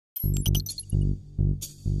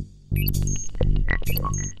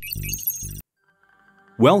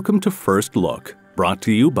Welcome to First Look, brought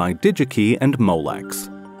to you by Digi-Key and Molex.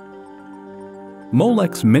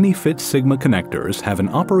 Molex mini-fit Sigma connectors have an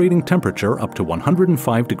operating temperature up to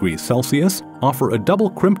 105 degrees Celsius, offer a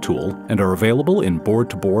double crimp tool, and are available in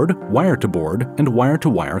board-to-board, wire-to-board, and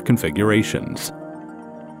wire-to-wire configurations.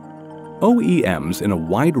 OEMs in a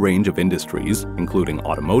wide range of industries, including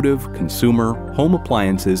automotive, consumer, home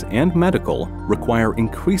appliances, and medical, require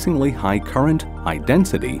increasingly high current, high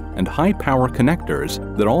density, and high power connectors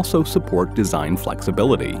that also support design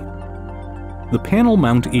flexibility. The panel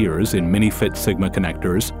mount ears in mini-fit Sigma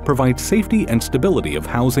connectors provide safety and stability of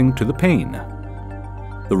housing to the pane.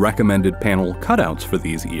 The recommended panel cutouts for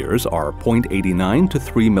these ears are 0.89 to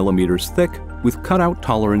 3 mm thick with cutout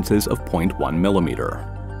tolerances of 0.1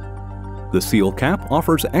 mm. The seal cap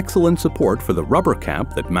offers excellent support for the rubber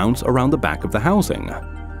cap that mounts around the back of the housing.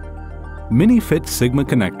 Mini-fit Sigma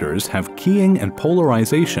connectors have keying and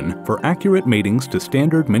polarization for accurate matings to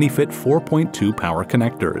standard mini-fit 4.2 power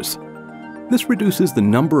connectors. This reduces the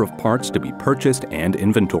number of parts to be purchased and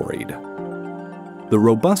inventoried. The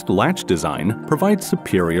robust latch design provides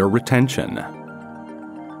superior retention.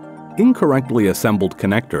 Incorrectly assembled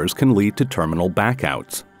connectors can lead to terminal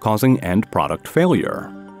backouts, causing end product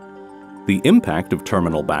failure. The impact of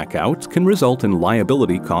terminal backouts can result in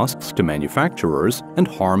liability costs to manufacturers and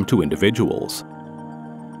harm to individuals.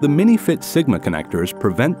 The mini-fit Sigma connectors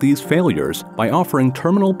prevent these failures by offering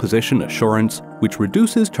terminal position assurance, which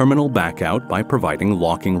reduces terminal backout by providing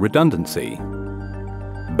locking redundancy.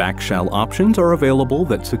 Backshell options are available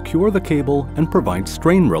that secure the cable and provide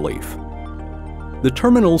strain relief. The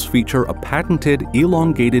terminals feature a patented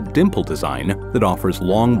elongated dimple design that offers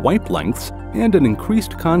long wipe lengths and an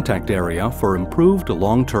increased contact area for improved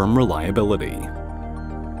long-term reliability.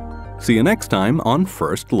 See you next time on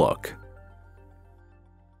First Look.